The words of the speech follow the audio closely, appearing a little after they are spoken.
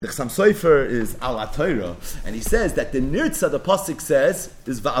The Chassam Sofer is ala Torah, and he says that the Nirtza, the pasuk says,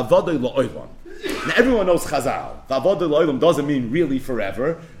 is va'avodei la'olam. Now everyone knows Chazal. Va'avodei la'olam doesn't mean really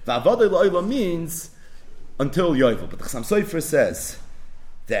forever. Va'avodei la'olam means until Yovel. But the Chassam Sofer says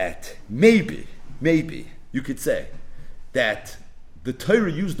that maybe you could say that the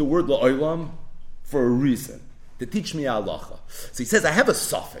Torah used the word la'olam for a reason, to teach me halacha. So he says, I have a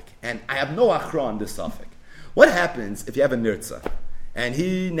suffix, and I have no achra on this suffix. What happens if you have a Nirtza? And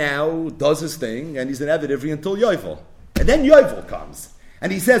he now does his thing, and he's an Eved Ivri until Yovel. And then Yovel comes.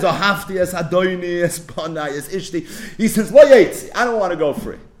 And he says, Ahafti es Adoni es Panai es Ishti. He says, Lo Yetzi, I don't want to go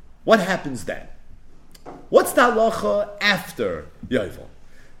free. What happens then? What's the halacha after Yovel?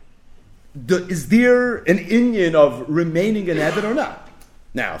 Is there an inyan of remaining an Eved or not?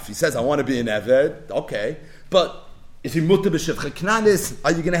 Now, if he says, I want to be an Eved, okay. But if you mutter b'shivcha knanis,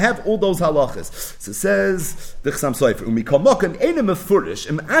 are you going to have all those halachas? So it says the Chassam Sofer, "Umikomokem ene mefurish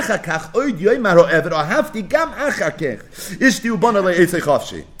im achakach oid yoymar ha'eved ahavti gam achakech ishti ubana le'etzei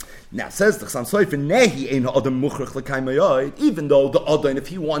chavshi." Now says the Chassam Sofer, "Nehi ein ha'adam muchrach l'kayim ha'yoid." Even though the Adon, if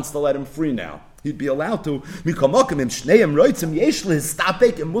he wants to let him free now, he'd be allowed to. Mikomokem im shneim roitzim yesh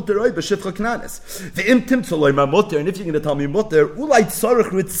lehistapek im mutter oid b'shivcha knanis. Ve'im timtzu loymar mutter, and if you're going to tell me mutter, ulai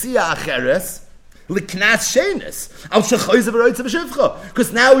tzorach ritzia acheres. Because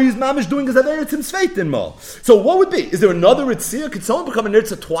now he's mamish doing his averetzim sveitin mal. So what would be? Is there another ritzia? Could someone become a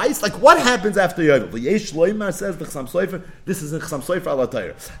nirtza twice? Like what happens after Yovel? Yesh loymar says the Chassam Sofer. This is the Chassam Sofer ala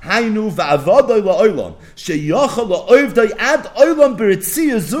Torah. Haynu va'avadoi la'olam sheyachal la'ovdoi ad olam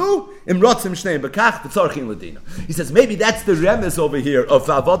b'ritzia zu imrotzim shneim bekach b'tzarchin ladina. He says maybe that's the remes over here of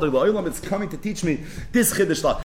va'avadoi la'olam. It's coming to teach me this chiddush.